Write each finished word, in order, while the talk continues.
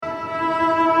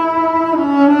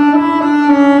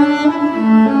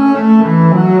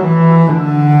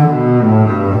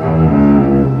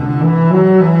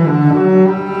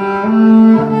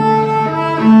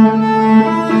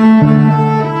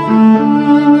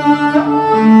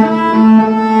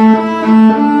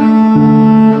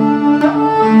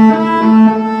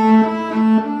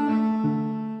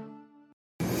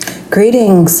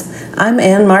Greetings. I'm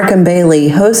Ann Markham Bailey,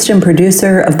 host and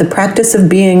producer of the Practice of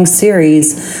Being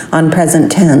series on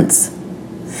present tense.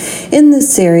 In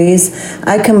this series,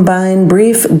 I combine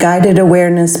brief guided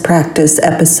awareness practice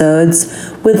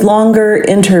episodes with longer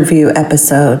interview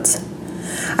episodes.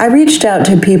 I reached out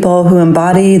to people who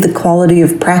embody the quality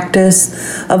of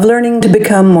practice of learning to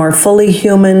become more fully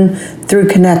human through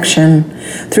connection,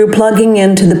 through plugging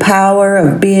into the power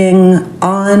of being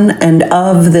on and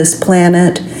of this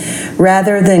planet,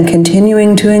 rather than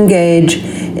continuing to engage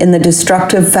in the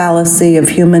destructive fallacy of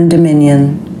human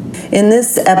dominion. In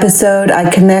this episode, I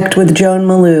connect with Joan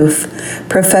Maloof,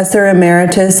 Professor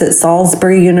Emeritus at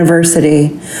Salisbury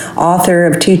University, author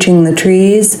of Teaching the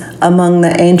Trees, Among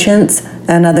the Ancients,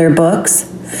 and other books,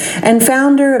 and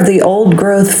founder of the Old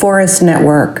Growth Forest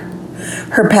Network.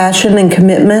 Her passion and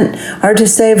commitment are to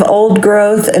save old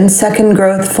growth and second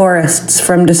growth forests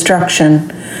from destruction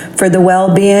for the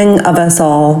well-being of us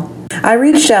all. I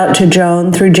reached out to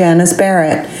Joan through Janice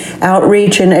Barrett,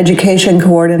 Outreach and Education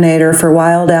Coordinator for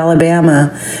Wild Alabama,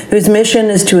 whose mission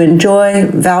is to enjoy,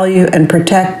 value, and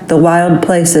protect the wild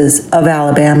places of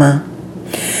Alabama.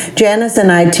 Janice and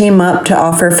I team up to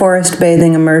offer forest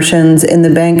bathing immersions in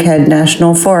the Bankhead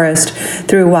National Forest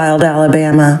through Wild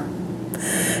Alabama.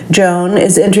 Joan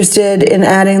is interested in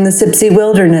adding the Sipsey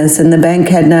Wilderness in the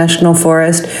Bankhead National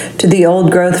Forest to the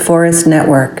Old Growth Forest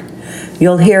Network.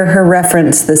 You'll hear her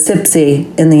reference the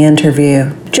Sipsey in the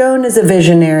interview. Joan is a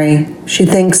visionary. She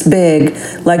thinks big,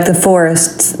 like the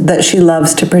forests that she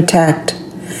loves to protect.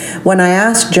 When I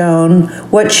asked Joan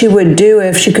what she would do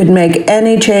if she could make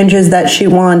any changes that she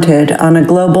wanted on a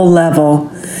global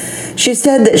level, she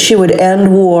said that she would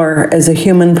end war as a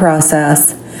human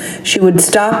process. She would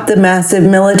stop the massive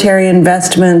military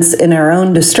investments in our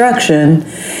own destruction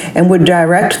and would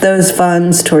direct those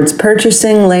funds towards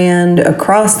purchasing land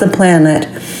across the planet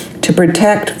to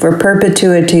protect for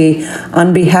perpetuity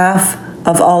on behalf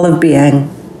of all of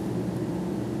being.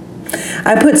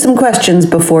 I put some questions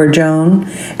before Joan,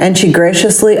 and she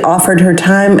graciously offered her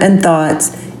time and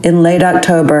thoughts in late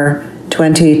October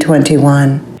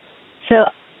 2021. So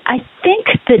I think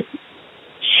the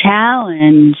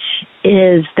challenge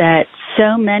is that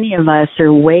so many of us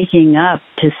are waking up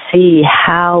to see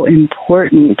how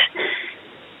important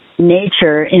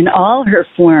nature in all her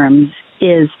forms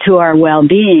is to our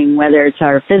well-being, whether it's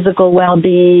our physical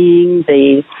well-being,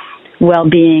 the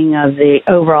well-being of the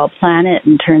overall planet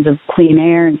in terms of clean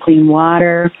air and clean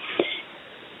water,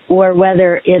 or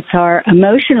whether it's our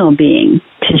emotional being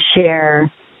to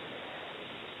share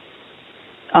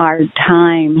our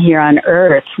time here on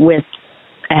Earth with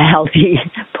a healthy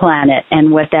planet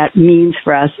and what that means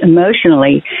for us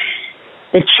emotionally.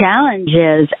 The challenge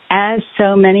is, as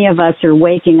so many of us are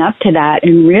waking up to that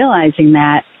and realizing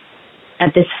that,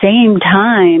 at the same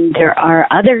time, there are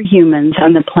other humans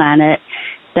on the planet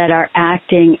that are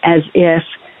acting as if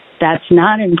that's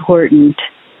not important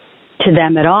to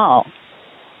them at all.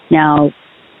 Now,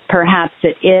 perhaps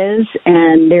it is,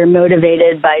 and they're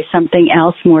motivated by something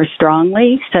else more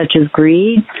strongly, such as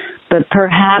greed, but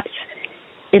perhaps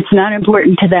it's not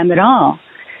important to them at all.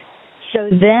 So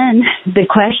then the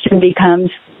question becomes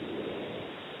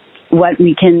what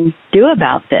we can do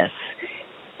about this.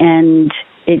 And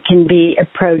it can be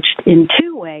approached in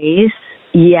two ways.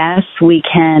 Yes, we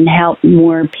can help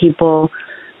more people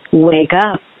wake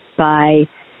up by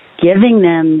giving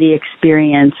them the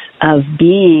experience of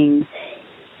being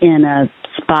in a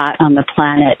spot on the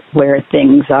planet where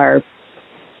things are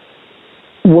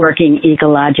working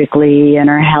ecologically and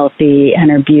are healthy and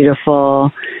are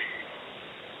beautiful.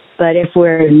 But if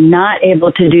we're not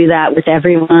able to do that with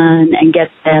everyone and get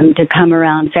them to come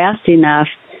around fast enough,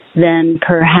 then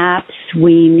perhaps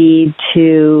we need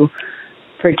to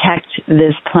protect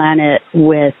this planet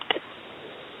with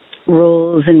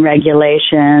rules and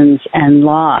regulations and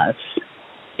laws.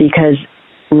 Because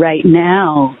right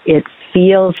now it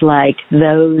feels like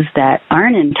those that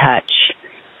aren't in touch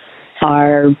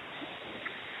are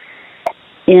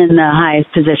in the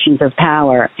highest positions of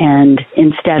power, and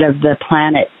instead of the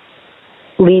planet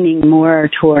leaning more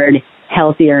toward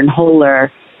healthier and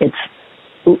wholer, it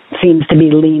seems to be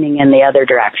leaning in the other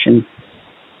direction.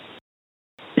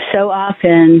 So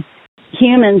often,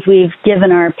 humans, we've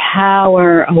given our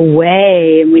power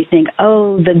away, and we think,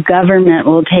 oh, the government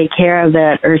will take care of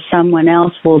it, or someone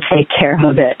else will take care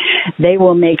of it. They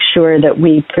will make sure that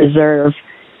we preserve,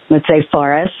 let's say,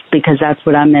 forests, because that's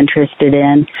what I'm interested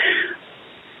in.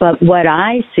 But what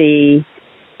I see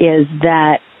is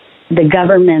that the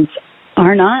governments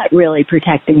are not really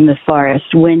protecting the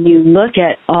forest. When you look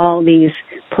at all these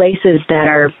places that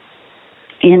are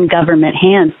in government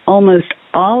hands, almost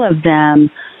all of them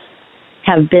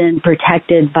have been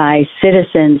protected by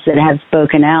citizens that have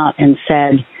spoken out and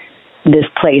said this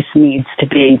place needs to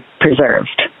be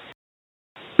preserved.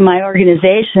 My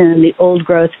organization, the Old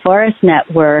Growth Forest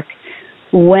Network,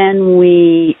 when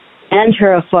we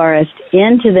enter a forest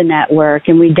into the network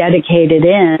and we dedicate it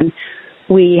in,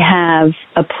 we have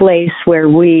a place where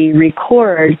we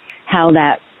record how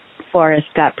that forest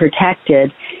got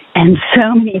protected. And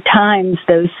so many times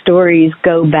those stories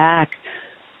go back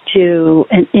to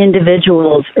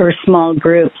individuals or small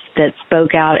groups that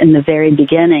spoke out in the very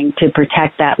beginning to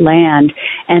protect that land,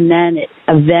 and then it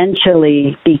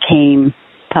eventually became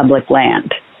public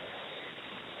land.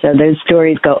 So those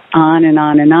stories go on and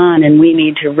on and on, and we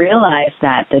need to realize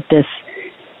that this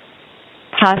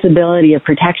possibility of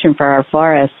protection for our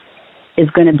forests is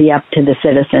going to be up to the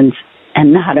citizens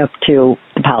and not up to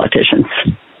the politicians.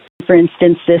 For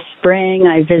instance, this spring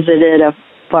I visited a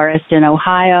forest in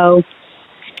Ohio,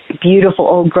 beautiful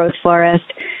old growth forest,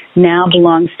 now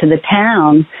belongs to the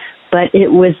town, but it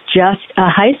was just a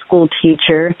high school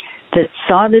teacher that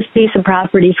saw this piece of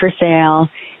property for sale,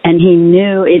 and he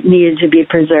knew it needed to be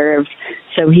preserved,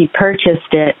 so he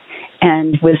purchased it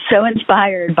and was so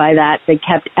inspired by that they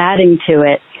kept adding to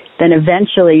it, then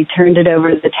eventually turned it over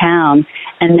to the town,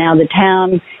 and now the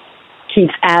town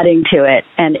keeps adding to it,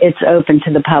 and it's open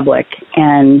to the public.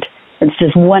 And it's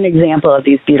just one example of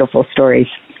these beautiful stories.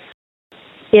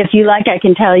 If you like, I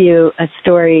can tell you a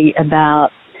story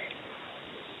about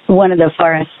one of the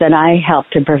forests that I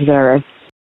helped to preserve.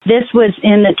 This was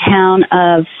in the town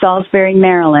of Salisbury,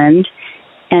 Maryland,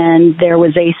 and there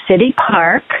was a city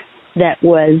park that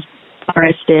was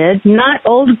forested, not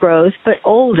old growth, but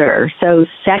older. So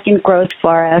second growth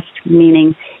forest,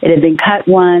 meaning it had been cut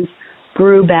once,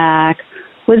 grew back,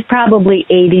 was probably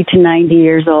 80 to 90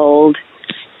 years old,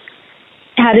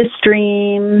 had a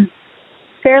stream,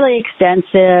 fairly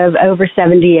extensive, over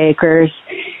 70 acres.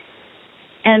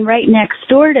 And right next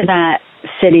door to that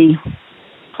city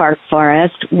park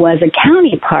forest was a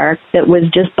county park that was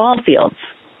just ball fields.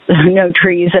 No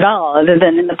trees at all other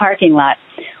than in the parking lot.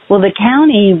 Well, the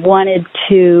county wanted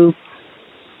to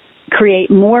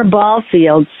create more ball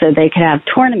fields so they could have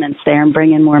tournaments there and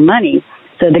bring in more money.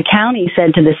 So the county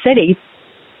said to the city,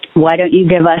 why don't you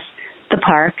give us the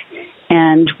park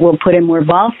and we'll put in more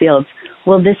ball fields?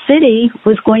 Well, the city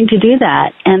was going to do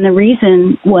that. And the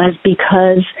reason was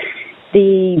because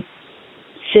the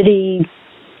city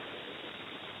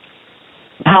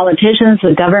politicians,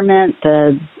 the government,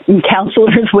 the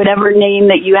councilors, whatever name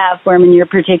that you have for them in your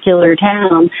particular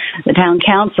town, the town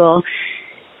council,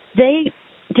 they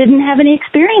didn't have any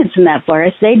experience in that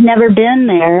forest. They'd never been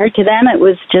there. To them, it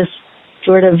was just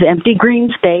sort of empty green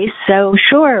space. So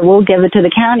sure, we'll give it to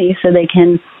the county so they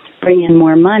can bring in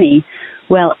more money.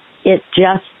 Well, it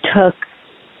just took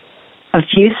a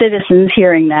few citizens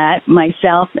hearing that,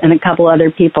 myself and a couple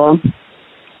other people.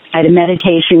 I had a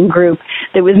meditation group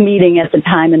that was meeting at the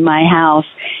time in my house,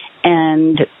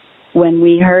 and when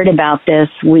we heard about this,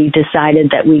 we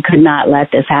decided that we could not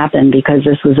let this happen because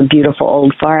this was a beautiful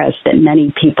old forest that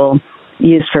many people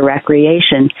use for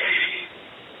recreation.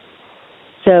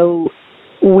 So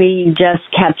we just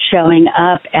kept showing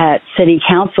up at city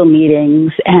council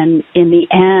meetings, and in the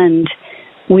end,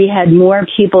 we had more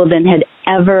people than had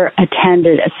ever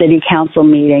attended a city council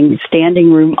meeting,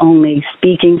 standing room only,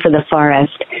 speaking for the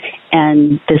forest,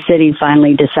 and the city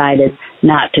finally decided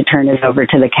not to turn it over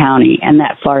to the county, and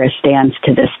that forest stands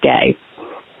to this day.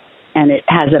 And it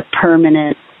has a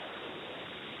permanent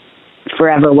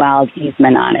forever wild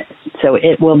easement on it, so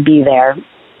it will be there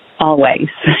always.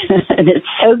 And it's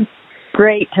so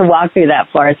great to walk through that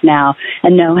forest now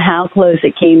and know how close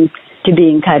it came to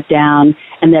being cut down,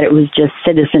 and that it was just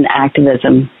citizen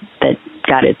activism that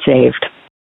got it saved.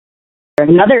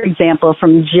 Another example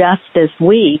from just this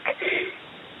week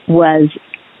was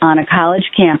on a college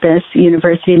campus,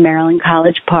 University of Maryland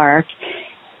College Park,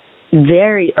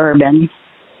 very urban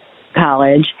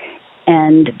college,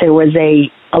 and there was a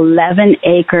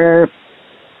 11-acre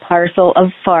parcel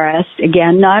of forest,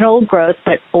 again, not old growth,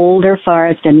 but older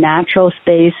forest, a natural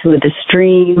space with a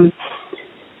stream,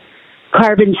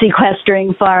 carbon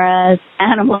sequestering forest,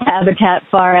 animal habitat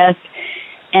forest,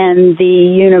 and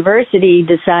the university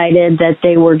decided that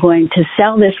they were going to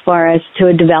sell this forest to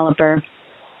a developer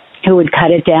who would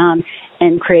cut it down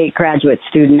and create graduate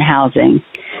student housing.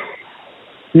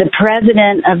 The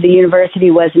president of the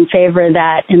university was in favor of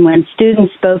that, and when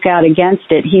students spoke out against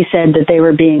it, he said that they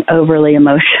were being overly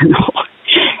emotional.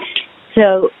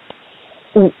 So,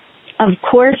 of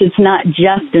course, it's not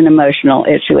just an emotional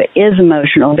issue. It is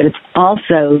emotional, but it's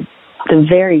also the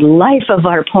very life of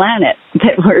our planet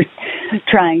that we're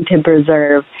trying to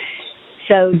preserve.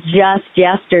 So just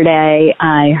yesterday,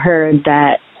 I heard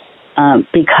that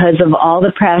because of all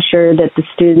the pressure that the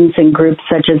students and groups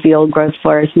such as the Old Growth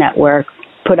Forest Network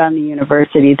put on the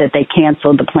university, that they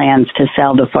canceled the plans to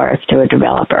sell the forest to a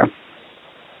developer.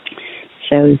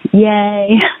 So,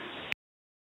 yay.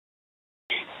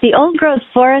 The Old Growth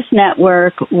Forest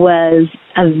Network was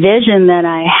a vision that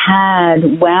I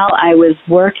had while I was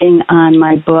working on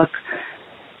my book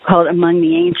called Among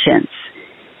the Ancients.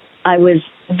 I was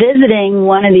visiting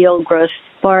one of the old growth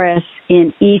forests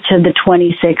in each of the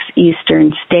 26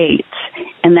 eastern states,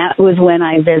 and that was when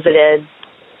I visited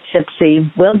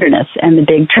Sipsey Wilderness and the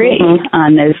Big Tree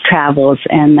on those travels,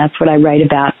 and that's what I write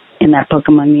about in that book,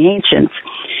 Among the Ancients.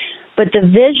 But the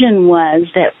vision was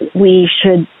that we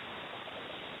should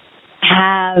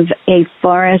have a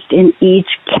forest in each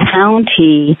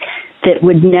county that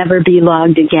would never be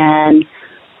logged again,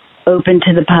 open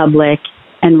to the public,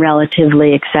 and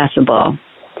relatively accessible.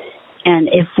 And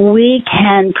if we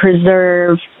can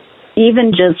preserve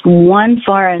even just one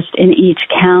forest in each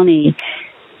county,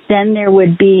 then there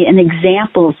would be an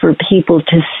example for people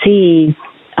to see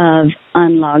of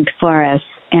unlogged forests.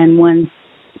 And when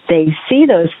they see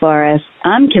those forests,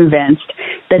 I'm convinced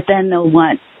that then they'll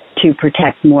want to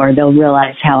protect more. They'll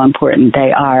realize how important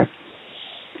they are.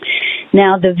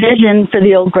 Now, the vision for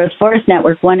the Old Growth Forest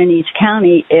Network, one in each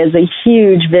county, is a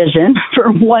huge vision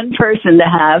for one person to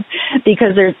have,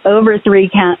 because there's over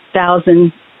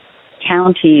 3,000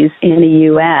 counties in the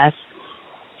U.S.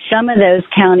 Some of those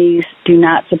counties do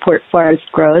not support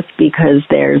forest growth because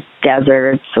there's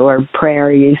deserts or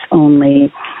prairies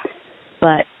only,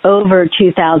 but over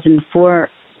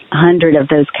 2,400 of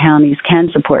those counties can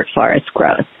support forest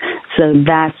growth. So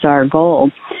that's our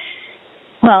goal.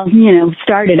 Well,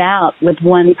 started out with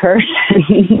one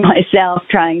person, myself,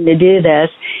 trying to do this,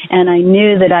 and I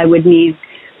knew that I would need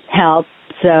help.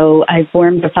 So I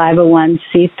formed a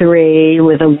 501c3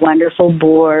 with a wonderful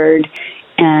board,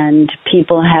 and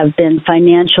people have been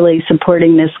financially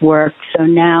supporting this work. So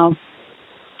now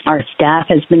our staff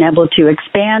has been able to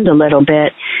expand a little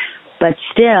bit, but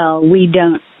still we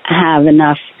don't have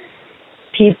enough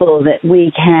people that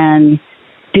we can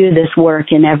do this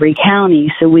work in every county.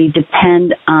 So we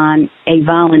depend on a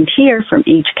volunteer from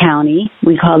each county.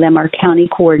 We call them our county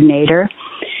coordinator.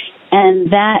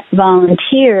 And that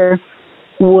volunteer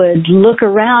would look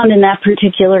around in that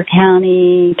particular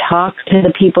county, talk to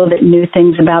the people that knew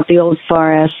things about the old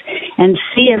forest, and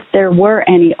see if there were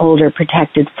any older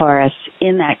protected forests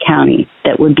in that county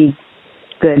that would be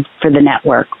good for the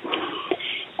network.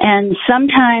 And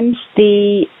sometimes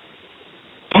the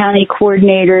county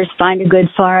coordinators find a good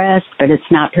forest, but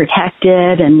it's not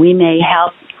protected, and we may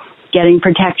help getting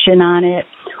protection on it.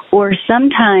 Or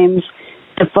sometimes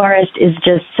the forest is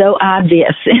just so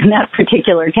obvious in that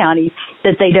particular county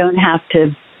that they don't have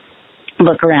to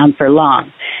look around for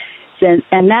long.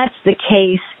 And that's the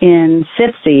case in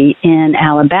Sipsey in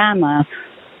Alabama.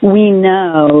 We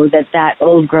know that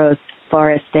old growth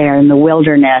forest there in the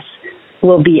wilderness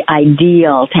will be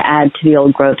ideal to add to the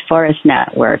Old Growth Forest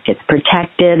Network. It's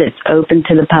protected, it's open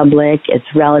to the public,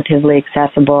 it's relatively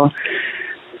accessible.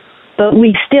 But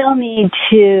we still need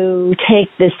to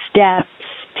take the steps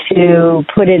to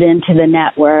put it into the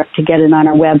network, to get it on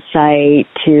our website,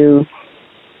 to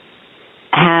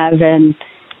have a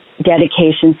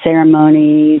dedication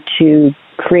ceremony, to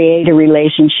create a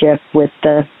relationship with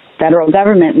the federal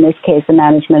government, in this case, the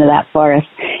management of that forest.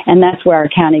 And that's where our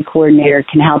county coordinator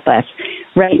can help us.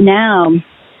 Right now,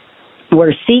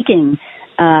 we're seeking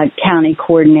a county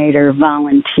coordinator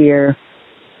volunteer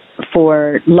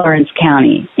for Lawrence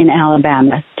County in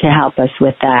Alabama to help us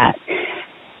with that.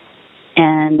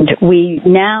 And we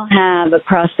now have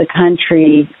across the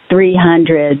country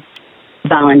 300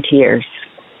 volunteers.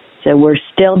 So we're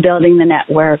still building the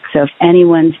network. So if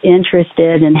anyone's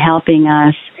interested in helping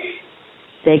us,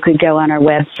 they could go on our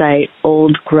website,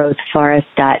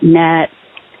 oldgrowthforest.net,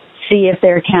 see if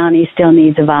their county still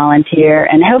needs a volunteer,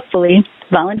 and hopefully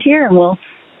volunteer, and we'll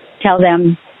tell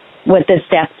them what the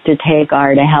steps to take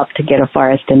are to help to get a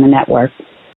forest in the network.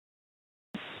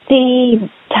 The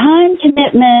time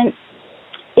commitment,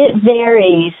 it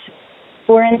varies.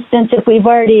 For instance, if we've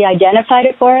already identified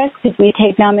a forest, because we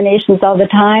take nominations all the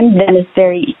time, then it's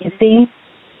very easy.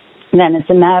 Then it's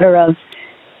a matter of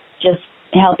just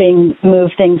helping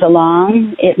move things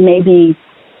along. It may be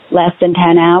less than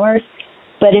 10 hours.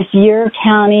 But if your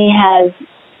county has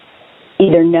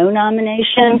either no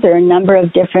nominations or a number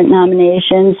of different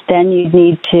nominations, then you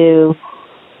need to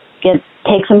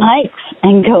take some hikes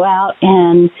and go out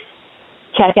and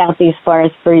check out these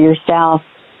forests for yourself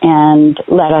and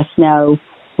let us know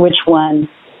which one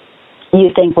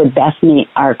you think would best meet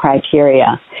our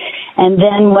criteria. And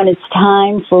then when it's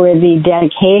time for the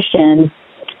dedication,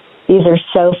 these are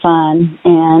so fun,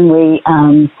 and we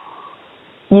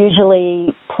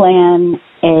usually plan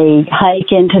a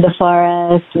hike into the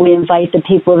forest. We invite the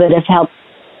people that have helped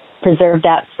preserve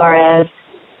that forest.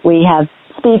 We have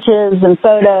speeches and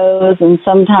photos, and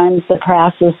sometimes the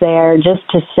press is there just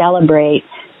to celebrate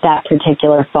that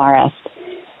particular forest.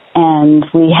 And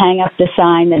we hang up the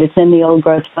sign that it's in the Old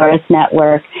Growth Forest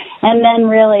Network, and then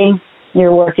really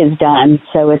your work is done.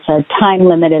 So it's a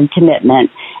time-limited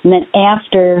commitment. And then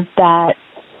after that,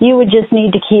 you would just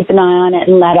need to keep an eye on it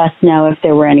and let us know if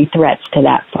there were any threats to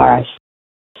that forest.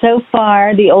 So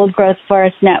far, the Old Growth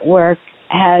Forest Network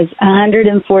has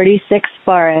 146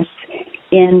 forests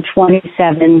in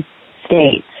 27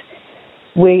 states.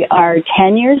 We are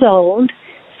 10 years old,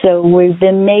 so we've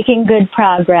been making good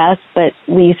progress, but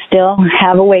we still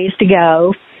have a ways to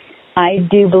go. I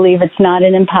do believe it's not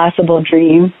an impossible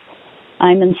dream.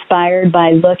 I'm inspired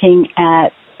by looking at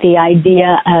the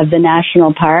idea of the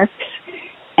national parks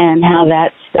and how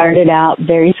that started out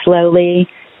very slowly,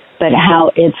 but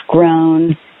how it's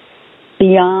grown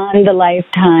beyond the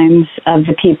lifetimes of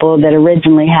the people that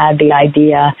originally had the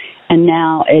idea, and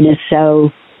now it is so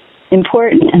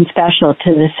important and special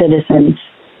to the citizens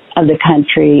of the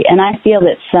country. And I feel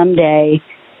that someday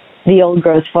the Old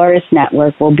Growth Forest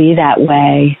Network will be that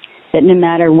way, that no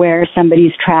matter where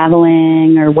somebody's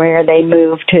traveling or where they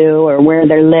move to or where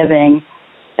they're living,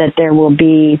 that there will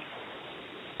be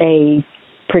a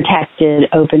protected,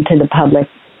 open to the public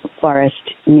forest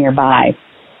nearby.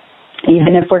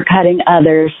 Even if we're cutting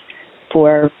others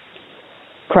for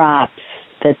crops,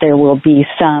 that there will be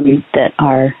some that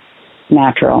are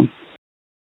natural.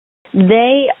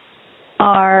 They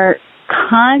are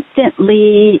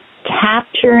constantly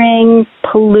capturing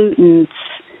pollutants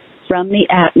from the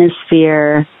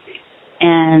atmosphere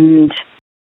and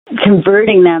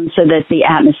converting them so that the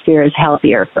atmosphere is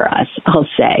healthier for us, I'll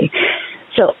say.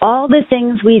 So all the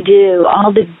things we do,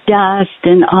 all the dust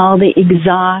and all the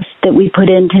exhaust that we put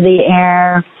into the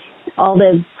air, all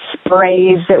the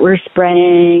sprays that we're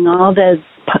spraying, all the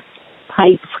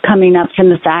pipes coming up from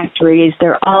the factories,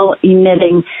 they're all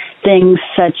emitting things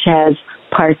such as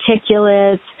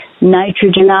particulates,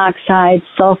 nitrogen oxides,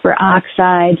 sulfur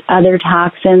oxides, other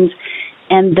toxins,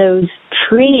 and those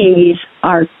trees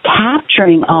are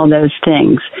capturing all those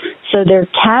things. So they're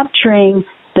capturing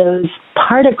those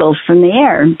particles from the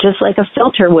air, just like a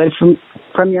filter would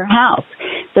from your house.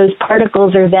 Those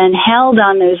particles are then held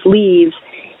on those leaves,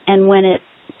 and when it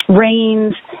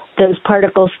rains, those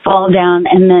particles fall down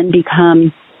and then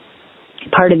become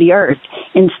part of the earth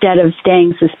instead of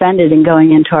staying suspended and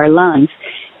going into our lungs.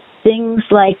 Things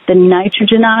like the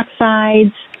nitrogen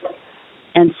oxides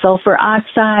and sulfur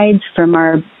oxides from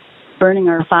our burning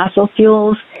our fossil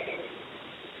fuels,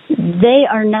 they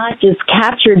are not just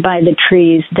captured by the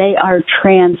trees, they are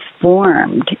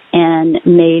transformed and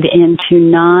made into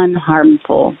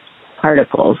non-harmful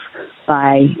particles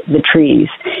by the trees.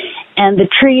 And the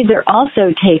trees are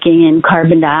also taking in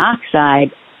carbon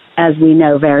dioxide, as we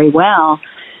know very well.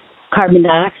 Carbon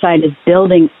dioxide is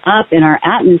building up in our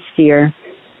atmosphere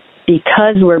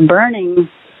because we're burning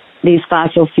these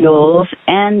fossil fuels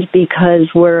and because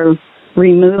we're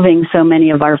removing so many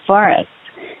of our forests.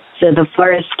 So the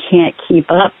forest can't keep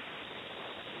up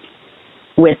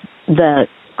with the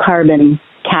carbon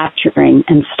capturing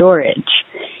and storage.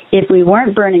 If we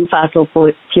weren't burning fossil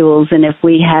fuels and if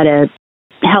we had a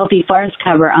healthy forest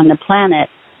cover on the planet,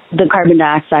 the carbon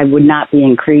dioxide would not be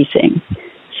increasing.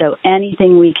 So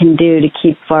anything we can do to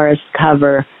keep forest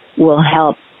cover will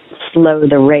help slow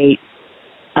the rate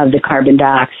of the carbon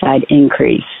dioxide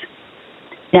increase.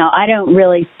 Now, I don't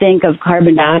really think of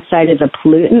carbon dioxide as a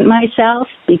pollutant myself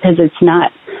because it's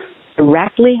not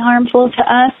directly harmful to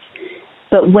us,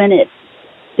 but when it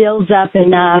builds up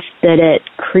enough that it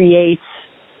creates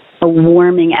a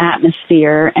warming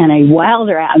atmosphere and a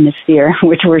wilder atmosphere,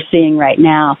 which we're seeing right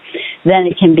now, then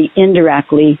it can be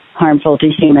indirectly harmful to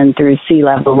humans through sea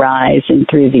level rise and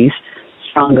through these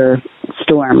stronger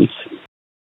storms.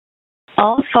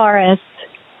 All forests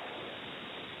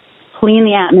clean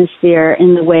the atmosphere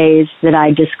in the ways that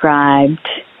I described,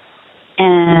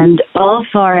 and all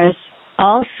forests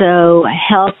also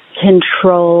help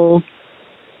control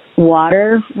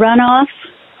water runoff.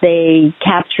 They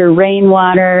capture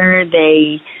rainwater,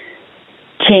 they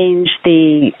change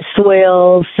the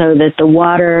soil so that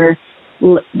the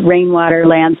rainwater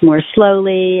lands more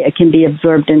slowly, it can be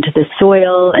absorbed into the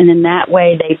soil, and in that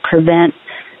way they prevent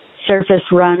surface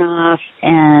runoff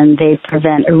and they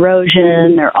prevent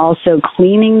erosion. They're also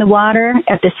cleaning the water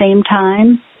at the same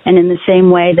time, and in the same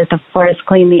way that the forests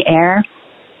clean the air.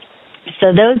 So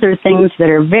those are things that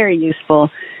are very useful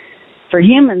for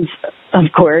humans, of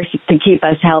course, to keep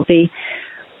us healthy,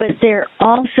 but they're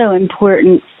also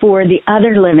important for the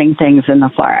other living things in the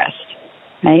forest,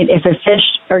 right? If the fish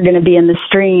are going to be in the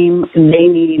stream, they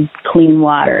need clean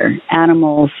water.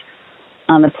 Animals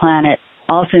on the planet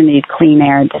also need clean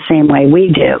air the same way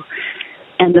we do.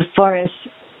 And the forests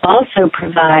also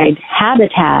provide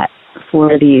habitat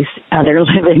for these other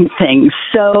living things,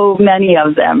 so many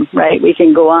of them, right? We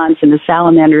can go on from the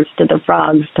salamanders to the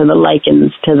frogs to the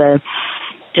lichens to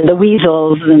the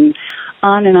weasels and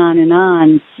on and on and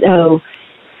on. So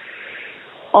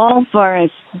all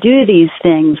forests do these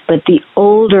things, but the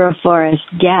older a forest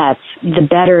gets, the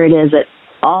better it is at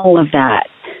all of that.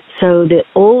 So the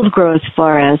old growth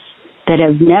forests that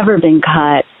have never been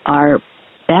cut are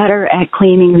better at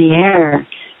cleaning the air.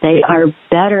 They are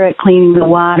better at cleaning the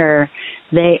water.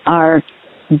 They are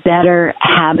better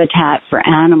habitat for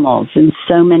animals, and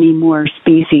so many more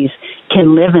species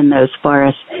can live in those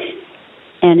forests.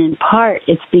 And in part,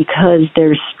 it's because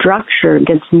their structure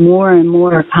gets more and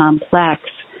more complex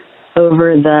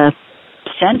over the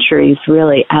centuries,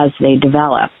 really, as they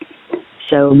develop.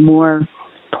 So more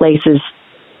places,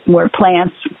 more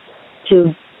plants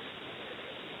to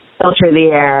filter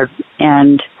the air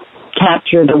and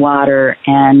capture the water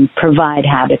and provide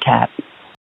habitat.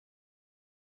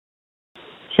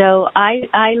 So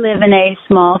I live in a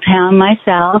small town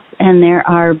myself, and there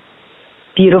are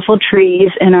beautiful trees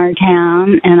in our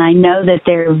town, and I know that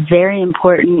they're very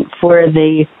important for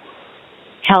the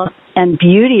health and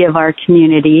beauty of our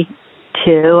community,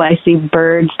 too. I see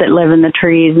birds that live in the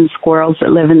trees and squirrels that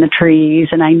live in the trees,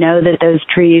 and I know that those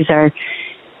trees are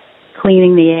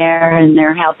cleaning the air and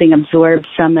they're helping absorb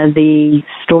some of the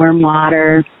storm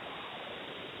water.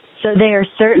 So they are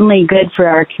certainly good for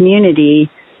our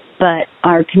community, but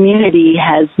our community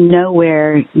has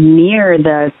nowhere near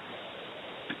the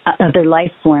other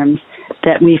life forms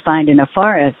that we find in a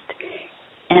forest.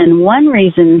 And one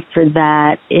reason for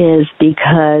that is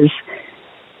because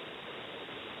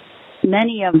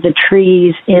many of the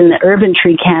trees in the urban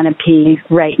tree canopy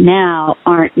right now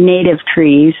aren't native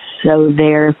trees, so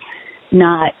they're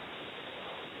not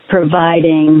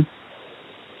providing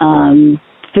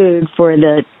food for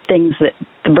the things that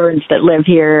the birds that live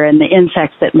here and the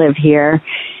insects that live here.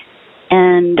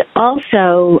 And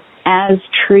also, as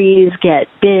trees get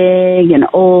big and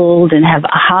old and have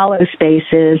hollow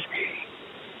spaces,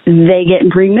 they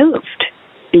get removed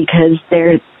because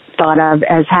they're thought of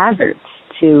as hazards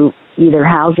to either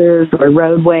houses or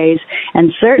roadways.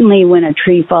 And certainly when a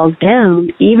tree falls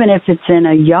down, even if it's in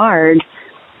a yard,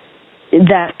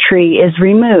 that tree is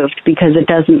removed because it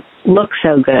doesn't look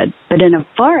so good. But in a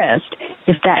forest,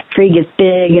 if that tree gets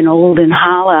big and old and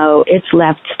hollow, it's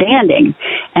left standing.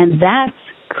 And that's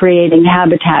creating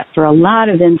habitat for a lot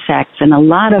of insects and a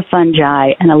lot of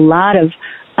fungi and a lot of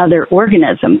other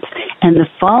organisms. And the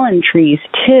fallen trees,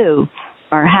 too,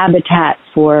 are habitat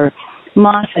for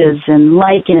mosses and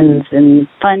lichens and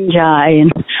fungi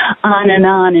and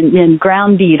on, and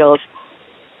ground beetles.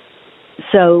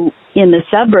 So in the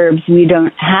suburbs, we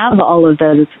don't have all of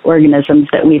those organisms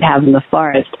that we'd have in the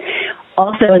forest.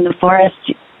 Also in the forest,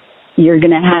 you're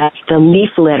going to have the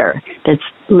leaf litter that's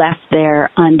left there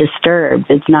undisturbed.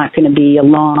 It's not going to be a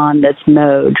lawn that's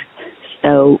mowed.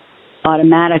 So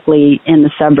automatically in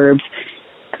the suburbs,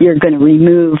 you're going to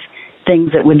remove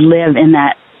things that would live in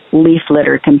that leaf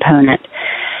litter component.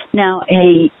 Now,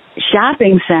 a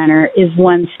shopping center is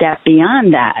one step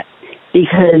beyond that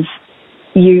because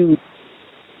you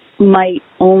might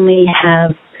only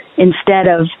have, instead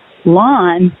of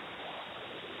lawn,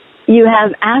 you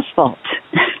have asphalt.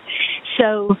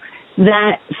 So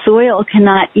that soil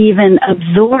cannot even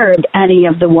absorb any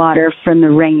of the water from the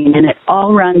rain, and it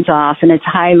all runs off, and it's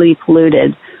highly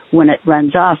polluted when it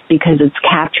runs off because it's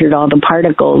captured all the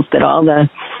particles that all the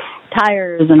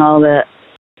tires and all the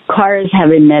cars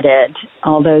have emitted,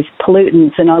 all those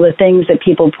pollutants and all the things that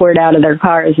people poured out of their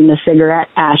cars and the cigarette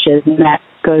ashes, and that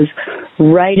goes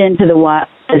right into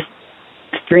the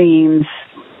streams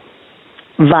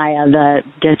via the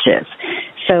ditches.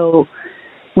 So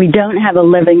we don't have a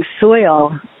living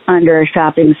soil under a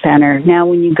shopping center. Now,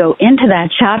 when you go into that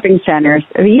shopping center,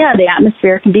 yeah, the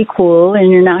atmosphere can be cool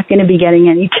and you're not going to be getting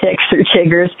any ticks or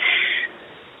chiggers.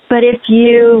 But if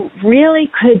you really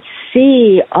could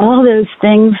see all those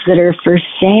things that are for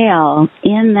sale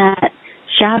in that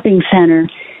shopping center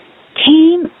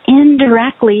came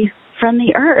indirectly from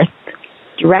the earth,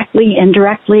 directly,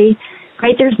 indirectly,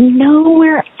 right? There's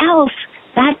nowhere else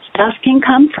that stuff can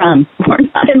come from. We're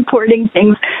not importing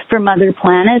things from other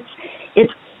planets.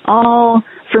 It's all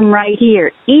from right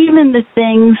here. Even the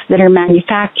things that are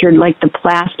manufactured, like the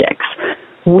plastics,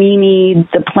 we need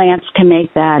the plants to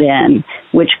make that in,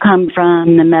 which come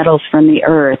from the metals from the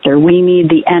earth, or we need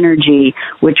the energy,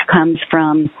 which comes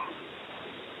from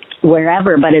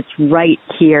wherever, but it's right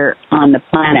here on the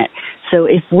planet. So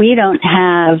if we don't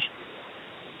have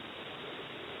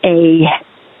a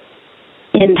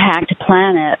intact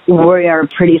planet, we are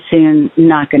pretty soon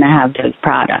not going to have those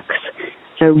products.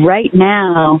 So right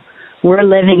now, we're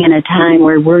living in a time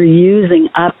where we're using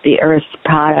up the Earth's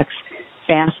products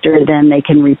faster than they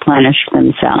can replenish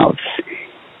themselves.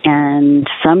 And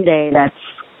someday that's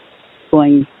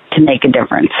going to make a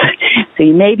difference. So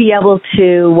you may be able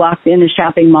to walk in a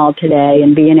shopping mall today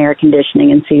and be in air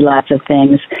conditioning and see lots of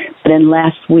things, but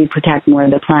unless we protect more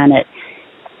of the planet,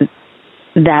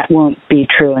 that won't be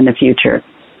true in the future.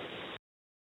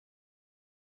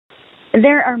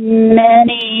 There are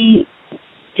many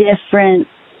different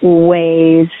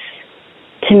ways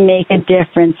to make a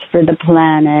difference for the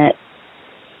planet,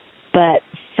 but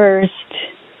first,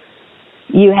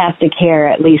 you have to care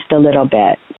at least a little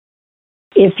bit.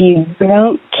 If you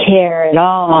don't care at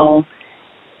all,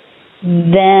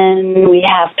 then we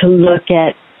have to look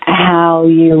at how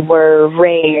you were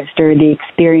raised or the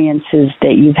experiences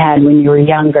that you've had when you were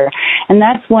younger. And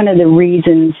that's one of the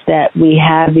reasons that we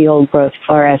have the old growth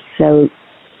forest. So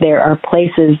there are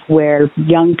places where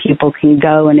young people can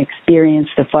go and experience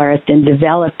the forest and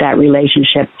develop that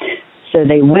relationship so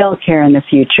they will care in the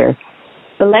future.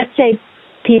 But let's say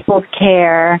people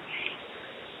care,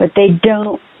 but they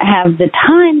don't have the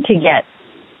time to get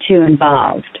too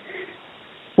involved.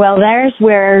 Well, there's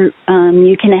where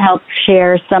you can help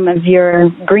share some of your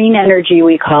green energy,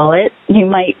 we call it. You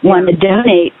might want to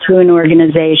donate to an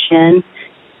organization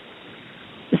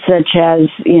such as,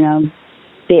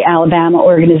 the Alabama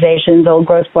organizations, Old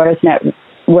Growth Forest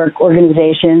Network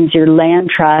organizations, your land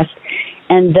trust,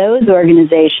 and those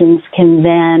organizations can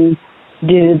then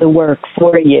do the work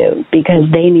for you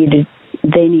because they need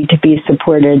to be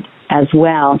supported as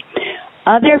well.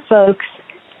 Other folks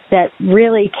that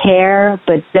really care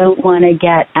but don't want to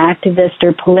get activist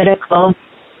or political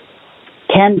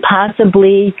can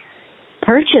possibly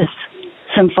purchase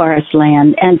some forest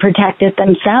land and protect it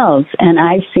themselves. And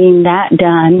I've seen that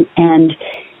done, and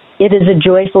it is a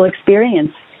joyful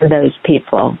experience for those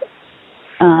people.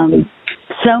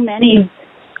 So many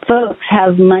folks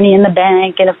have money in the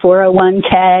bank and a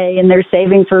 401k and they're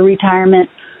saving for retirement.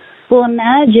 Well,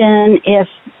 imagine if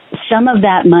some of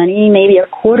that money, maybe a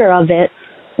quarter of it,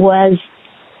 was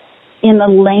in the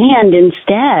land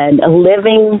instead, a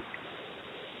living,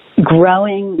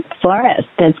 growing forest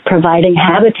that's providing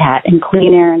habitat and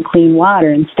clean air and clean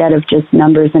water instead of just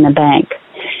numbers in a bank.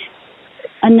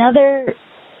 Another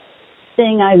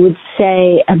thing I would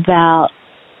say about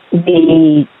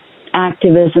the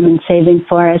activism and saving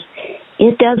forests,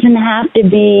 it doesn't have to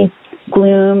be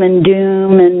gloom and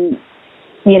doom and,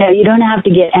 you don't have to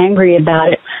get angry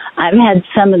about it. I've had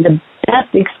some of the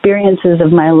best experiences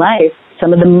of my life,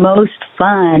 some of the most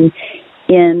fun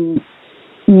in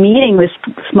meeting with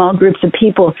small groups of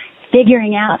people,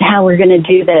 figuring out how we're going to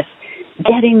do this,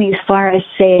 getting these forests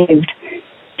saved,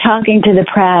 talking to the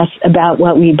press about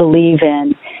what we believe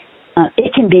in.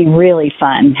 It can be really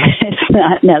fun. It's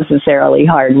not necessarily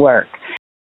hard work.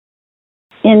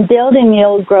 In building the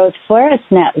Old Growth Forest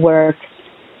Network,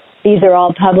 these are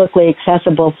all publicly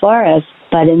accessible forests,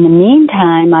 but in the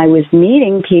meantime, I was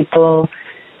meeting people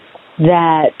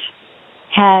that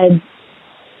had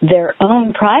their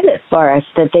own private forests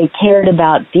that they cared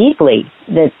about deeply,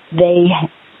 that they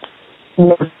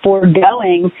were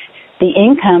foregoing the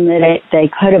income that they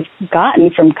could have gotten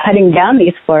from cutting down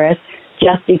these forests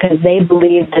just because they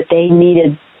believed that they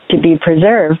needed to be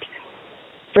preserved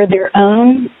for their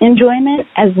own enjoyment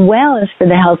as well as for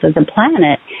the health of the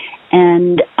planet.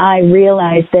 And I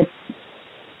realized that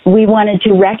we wanted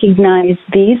to recognize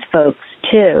these folks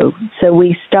too. So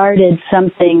we started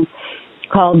something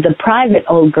called the Private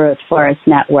Old Growth Forest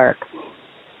Network.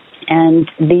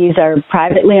 And these are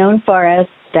privately owned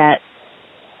forests that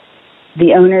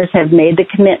the owners have made the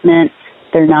commitment.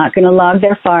 They're not going to log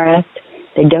their forest.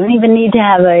 They don't even need to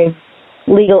have a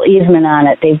legal easement on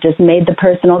it. They've just made the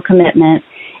personal commitment.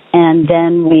 And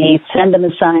then we send them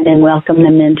a sign and welcome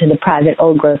them into the Private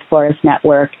Old Growth Forest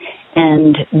Network.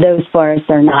 And those forests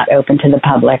are not open to the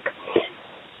public.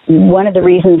 One of the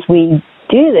reasons we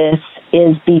do this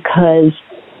is because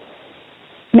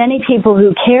many people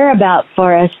who care about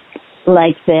forests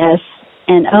like this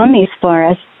and own these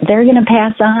forests, they're going to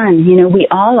pass on. We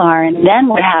all are. And then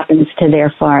what happens to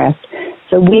their forest?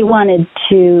 So we wanted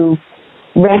to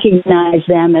recognize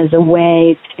them as a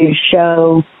way to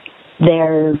show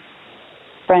their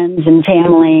friends and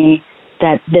family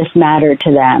that this mattered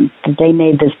to them, that they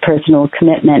made this personal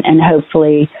commitment, and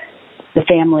hopefully the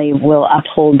family will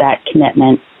uphold that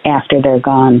commitment after they're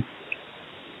gone.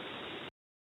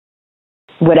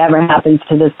 Whatever happens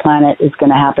to this planet is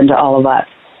going to happen to all of us.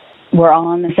 We're all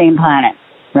on the same planet,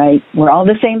 right? We're all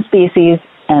the same species,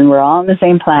 and we're all on the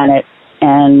same planet,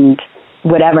 and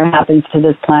whatever happens to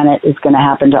this planet is going to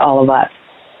happen to all of us.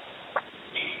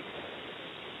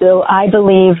 So I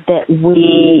believe that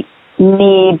we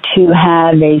need to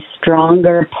have a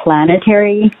stronger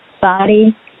planetary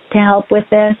body to help with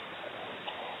this.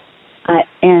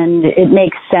 And it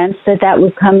makes sense that that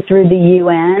would come through the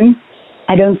UN.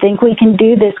 I don't think we can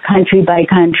do this country by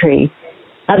country.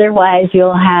 Otherwise,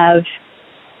 you'll have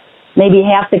maybe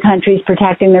half the countries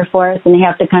protecting their forests and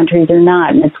half the countries are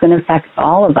not, and it's going to affect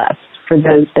all of us for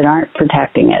those that aren't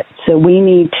protecting it. So we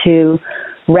need to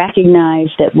recognize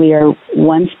that we are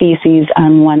one species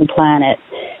on one planet.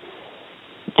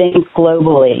 Think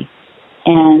globally.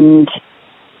 And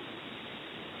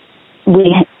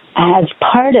we, as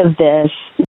part of this,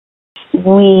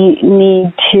 we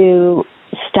need to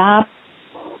stop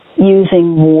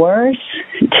using wars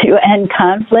to end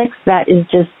conflicts. That is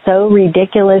just so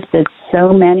ridiculous that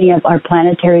so many of our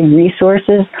planetary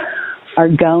resources are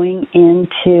going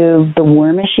into the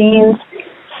war machines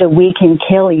so we can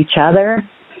kill each other.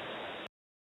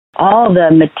 All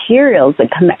the materials that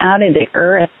come out of the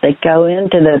earth that go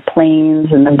into the planes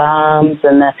and the bombs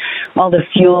and all the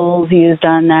fuels used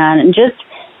on that, and just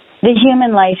the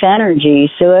human life energy.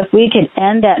 So if we could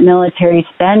end that military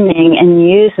spending and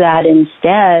use that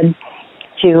instead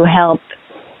to help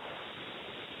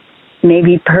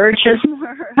maybe purchase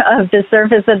more of the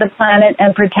surface of the planet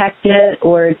and protect it,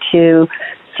 or to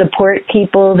support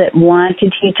people that want to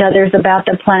teach others about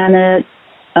the planet.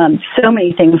 So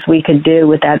many things we could do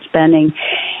with that spending,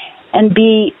 and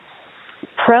be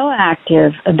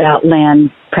proactive about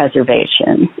land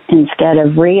preservation instead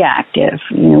of reactive.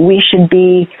 We should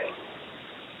be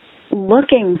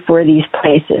looking for these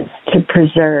places to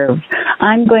preserve.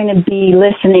 I'm going to be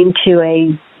listening to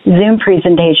a Zoom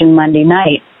presentation Monday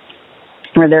night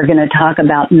where they're going to talk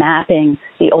about mapping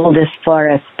the oldest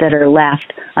forests that are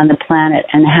left on the planet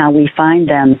and how we find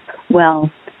them. Well,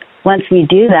 once we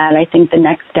do that, I think the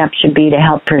next step should be to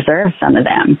help preserve some of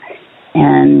them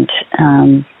and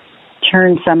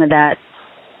turn some of that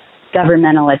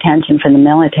governmental attention from the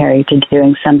military to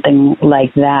doing something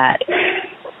like that.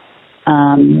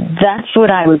 That's what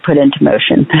I would put into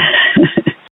motion.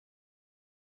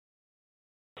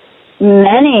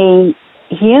 Many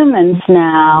humans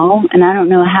now, and I don't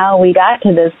know how we got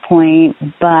to this point,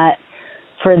 but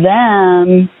for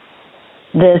them,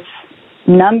 this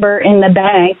number in the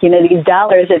bank, these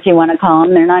dollars, if you want to call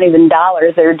them, they're not even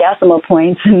dollars, they're decimal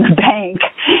points in the bank.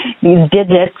 These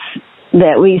digits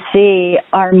that we see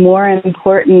are more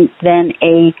important than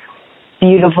a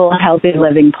beautiful, healthy,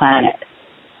 living planet,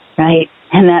 right?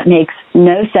 And that makes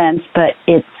no sense, but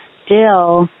it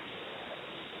still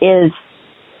is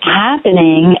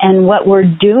happening, and what we're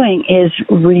doing is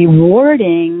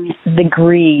rewarding the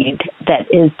greed that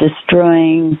is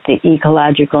destroying the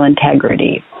ecological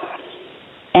integrity.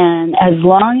 And as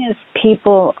long as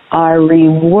people are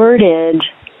rewarded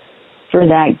for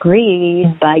that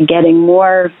greed by getting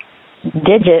more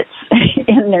digits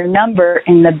in their number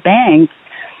in the bank,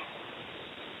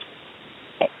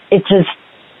 it just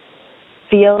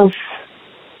feels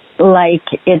like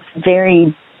it's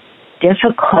very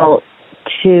difficult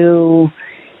to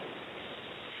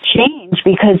change,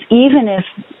 because even if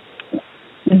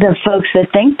the folks that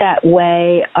think that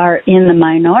way are in the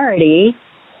minority,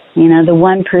 the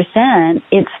 1%,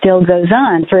 it still goes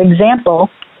on. For example,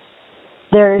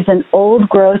 there's an old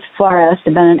growth forest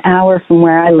about an hour from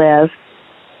where I live.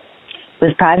 It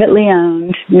was privately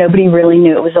owned. Nobody really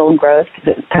knew it was old growth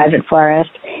because it was private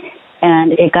forest.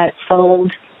 And it got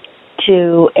sold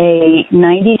to a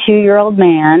 92-year-old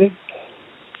man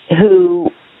who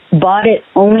bought it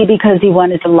only because he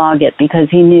wanted to log it, because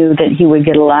he knew that he would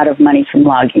get a lot of money from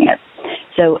logging it.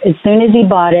 So as soon as he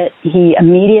bought it, he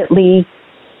immediately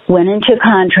went into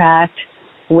contract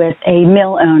with a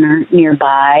mill owner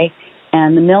nearby,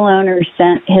 and the mill owner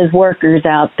sent his workers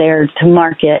out there to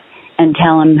market and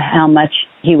tell him how much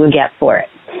he would get for it.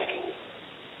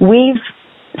 We've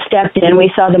stepped in,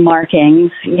 we saw the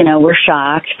markings, were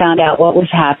shocked, found out what was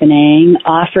happening,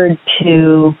 offered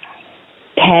to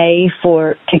pay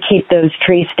to keep those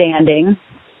trees standing.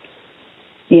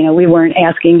 We weren't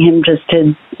asking him just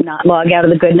to not log out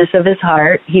of the goodness of his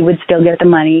heart. He would still get the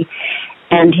money.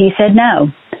 And he said no.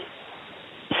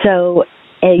 So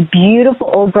a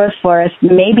beautiful old growth forest,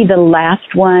 maybe the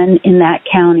last one in that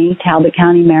county, Talbot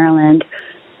County, Maryland,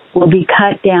 will be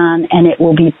cut down, and it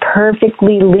will be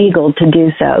perfectly legal to do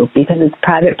so because it's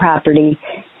private property,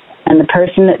 and the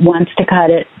person that wants to cut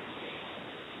it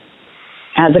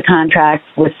has a contract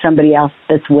with somebody else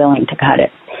that's willing to cut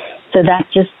it. So that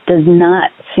just does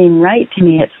not seem right to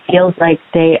me. It feels like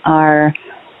they are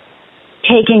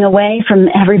taking away from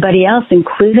everybody else,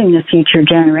 including the future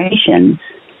generations.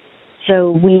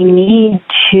 So we need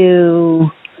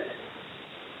to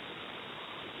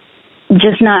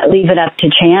just not leave it up to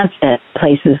chance that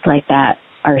places like that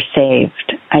are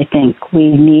saved. I think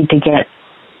we need to get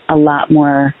a lot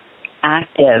more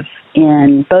active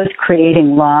in both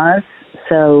creating laws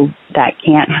so that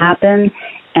can't happen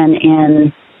and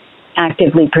in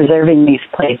actively preserving these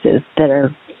places that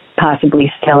are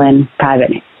possibly still in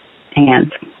private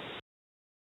hands.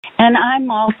 And I'm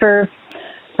all for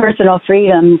personal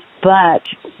freedoms, but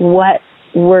what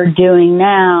we're doing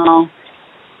now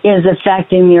is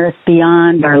affecting the earth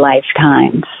beyond our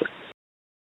lifetimes.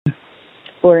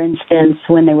 For instance,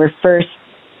 when they were first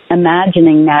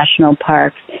imagining national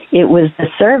parks, it was the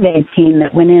survey team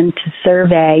that went in to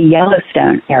survey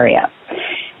Yellowstone area.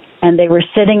 And they were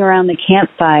sitting around the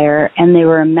campfire and they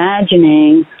were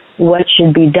imagining what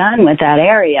should be done with that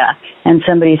area. And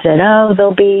somebody said, oh,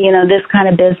 there'll be, this kind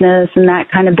of business and that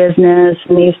kind of business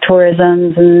and these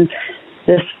tourisms and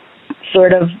this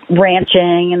sort of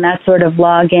ranching and that sort of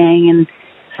logging. And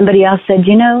somebody else said,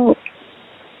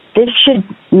 this should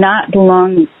not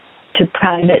belong to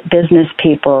private business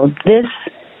people. This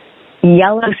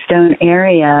Yellowstone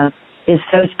area is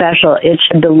so special, it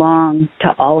should belong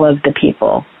to all of the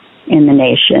people in the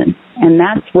nation. And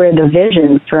that's where the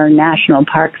vision for a national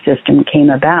park system came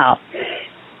about.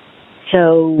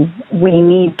 So we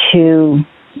need to,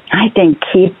 I think,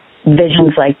 keep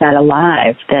visions like that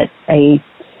alive, that a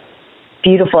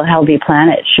beautiful, healthy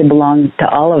planet should belong to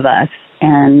all of us.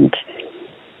 And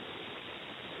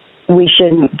we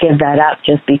shouldn't give that up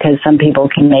just because some people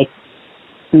can make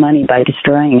money by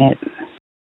destroying it.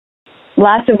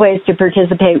 Lots of ways to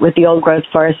participate with the Old Growth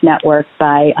Forest Network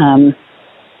by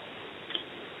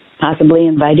possibly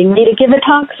inviting me to give a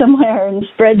talk somewhere and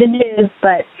spread the news.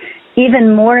 But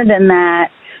even more than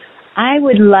that, I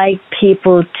would like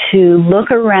people to look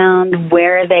around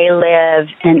where they live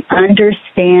and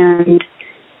understand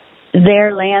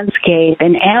their landscape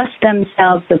and ask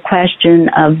themselves the question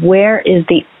of where is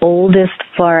the oldest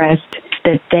forest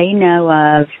that they know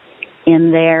of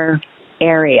in their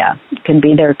area. It can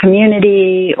be their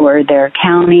community or their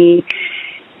county.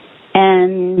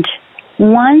 And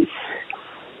once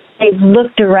they've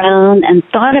looked around and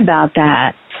thought about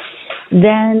that,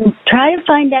 then try to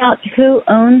find out who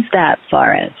owns that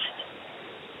forest.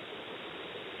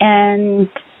 And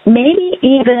maybe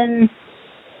even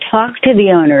talk to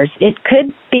the owners. It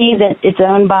could be that it's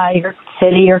owned by your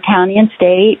city or county and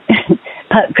state.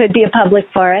 Could be a public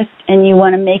forest, and you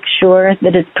want to make sure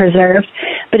that it's preserved.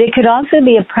 But it could also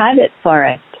be a private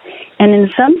forest. And in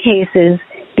some cases,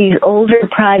 these older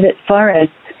private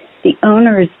forests, the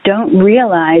owners don't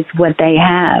realize what they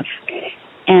have.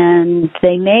 And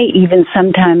they may even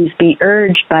sometimes be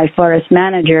urged by forest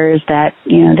managers that,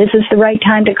 this is the right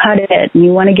time to cut it, and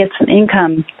you want to get some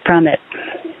income from it.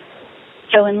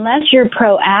 So unless you're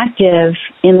proactive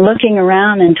in looking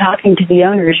around and talking to the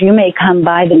owners, you may come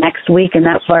by the next week and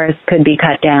that forest could be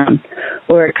cut down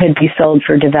or it could be sold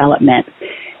for development.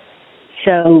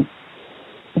 So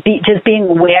just being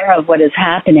aware of what is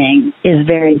happening is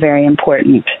very, very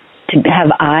important, to have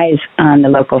eyes on the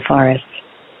local forests.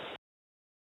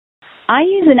 I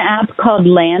use an app called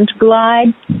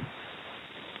LandGlide,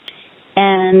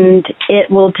 and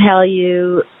it will tell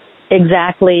you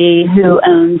exactly who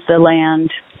owns the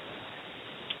land,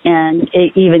 and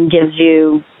it even gives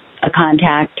you a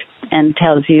contact and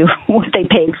tells you what they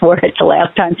paid for it the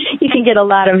last time. You can get a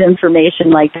lot of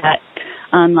information like that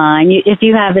online. If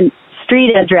you have a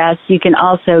street address, you can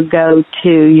also go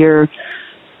to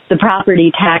the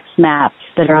property tax maps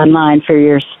that are online for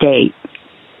your state,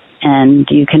 and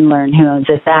you can learn who owns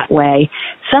it that way.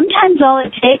 Sometimes all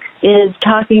it takes is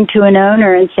talking to an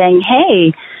owner and saying,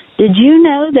 hey, did you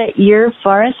know that your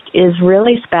forest is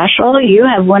really special? You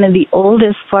have one of the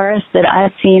oldest forests that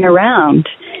I've seen around.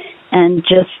 And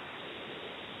just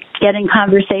get in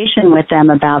conversation with them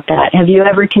about that. Have you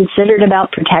ever considered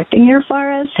about protecting your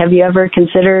forest? Have you ever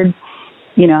considered,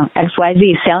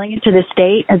 XYZ, selling it to the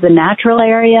state as a natural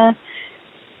area?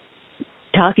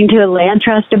 Talking to a land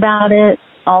trust about it?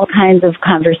 All kinds of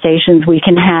conversations we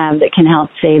can have that can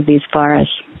help save these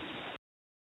forests.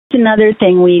 Another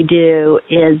thing we do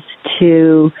is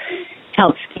to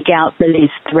help speak out for these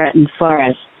threatened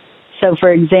forests. So, for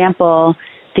example,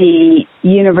 the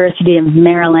University of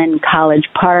Maryland College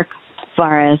Park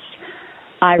forest,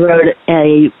 I wrote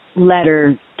a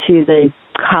letter to the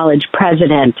college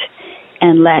president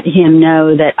and let him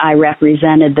know that I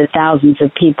represented the thousands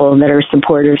of people that are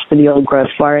supporters for the Old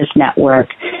Growth Forest Network,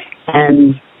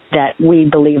 and that we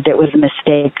believed it was a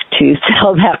mistake to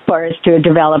sell that forest to a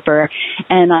developer.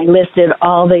 And I listed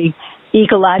all the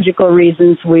ecological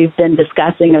reasons we've been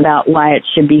discussing about why it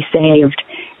should be saved.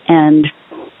 And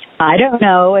I don't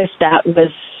know if that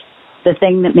was the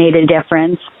thing that made a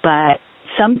difference, but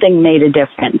something made a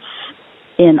difference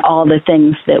in all the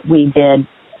things that we did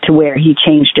to where he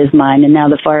changed his mind, and now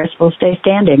the forest will stay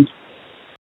standing.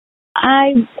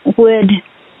 I would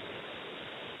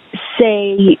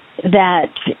say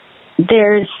that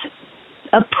there's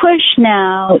a push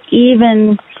now,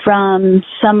 even from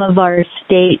some of our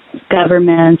state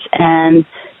governments and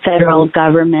federal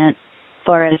government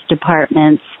forest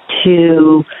departments,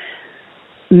 to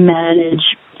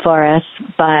manage forests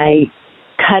by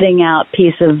cutting out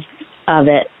pieces of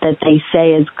it that they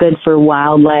say is good for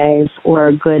wildlife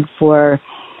or good for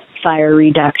fire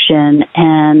reduction.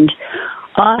 And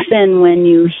often when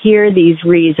you hear these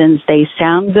reasons, they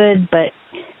sound good, but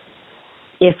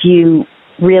if you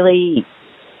really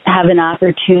have an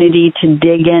opportunity to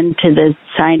dig into the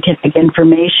scientific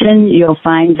information, you'll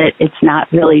find that it's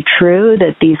not really true,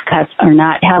 that these cuts are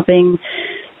not helping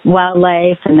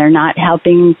wildlife and they're not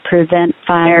helping prevent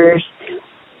fires.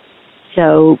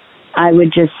 So I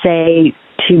would just say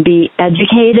to be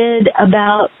educated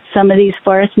about some of these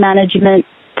forest management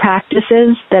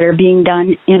practices that are being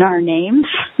done in our names,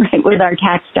 right, with our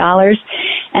tax dollars.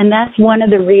 And that's one of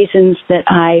the reasons that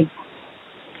I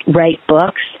write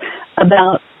books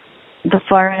about the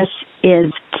forest,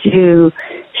 is to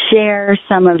share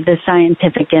some of the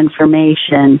scientific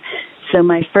information. So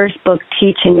my first book,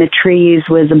 Teaching the Trees,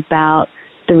 was about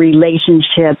the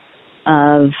relationship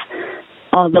of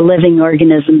all the living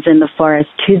organisms in the forest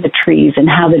to the trees and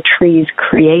how the trees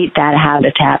create that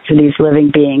habitat for these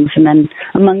living beings. And then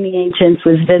among the ancients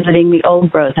was visiting the old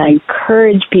growth. I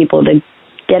encourage people to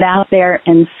get out there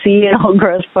and see an old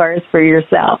growth forest for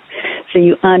yourself so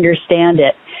you understand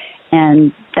it.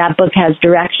 And that book has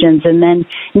directions. And then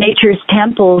Nature's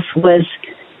Temples was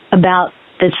about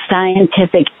the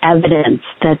scientific evidence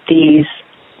that these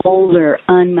older,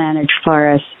 unmanaged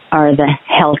forests are the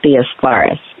healthiest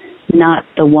forests, not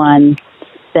the ones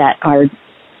that are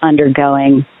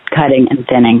undergoing cutting and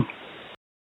thinning.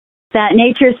 That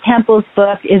Nature's Temples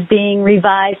book is being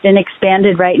revised and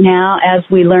expanded right now as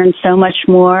we learn so much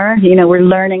more. You know, we're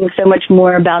learning so much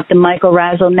more about the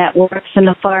mycorrhizal networks in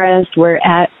the forest. We're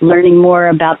learning more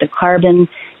about the carbon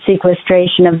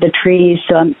sequestration of the trees.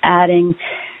 So I'm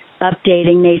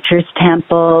updating Nature's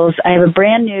Temples. I have a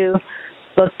brand new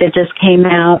book that just came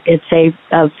out. It's a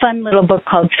fun little book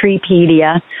called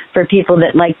Treepedia for people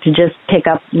that like to just pick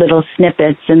up little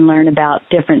snippets and learn about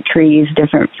different trees,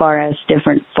 different forests,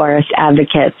 different forest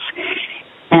advocates.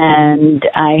 And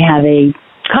I have a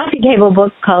coffee table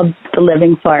book called The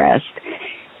Living Forest.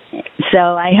 So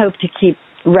I hope to keep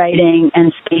writing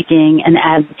and speaking and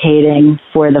advocating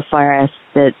for the forest,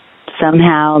 that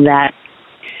somehow that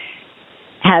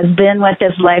has been what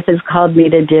this life has called me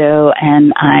to do,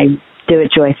 and I do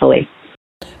it joyfully.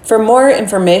 For more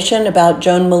information about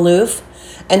Joan Maloof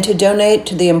and to donate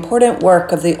to the important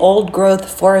work of the Old Growth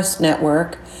Forest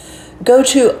Network, go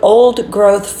to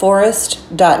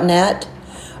oldgrowthforest.net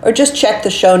or just check the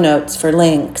show notes for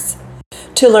links.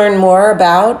 To learn more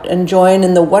about and join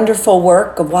in the wonderful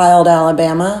work of Wild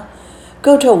Alabama,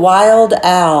 go to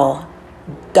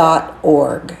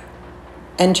wildal.org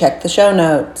and check the show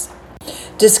notes.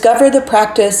 Discover the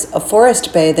practice of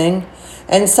forest bathing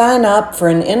and sign up for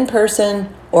an in-person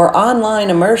or online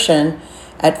immersion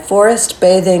at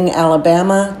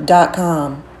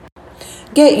forestbathingalabama.com.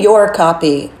 Get your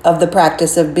copy of The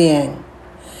Practice of Being.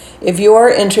 If you're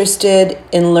interested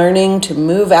in learning to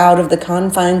move out of the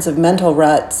confines of mental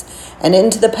ruts and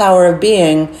into the power of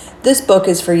being, this book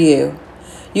is for you.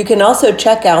 You can also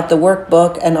check out the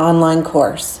workbook and online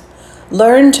course.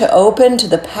 Learn to open to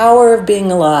the power of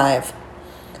being alive.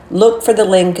 Look for the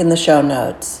link in the show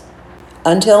notes.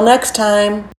 Until next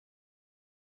time.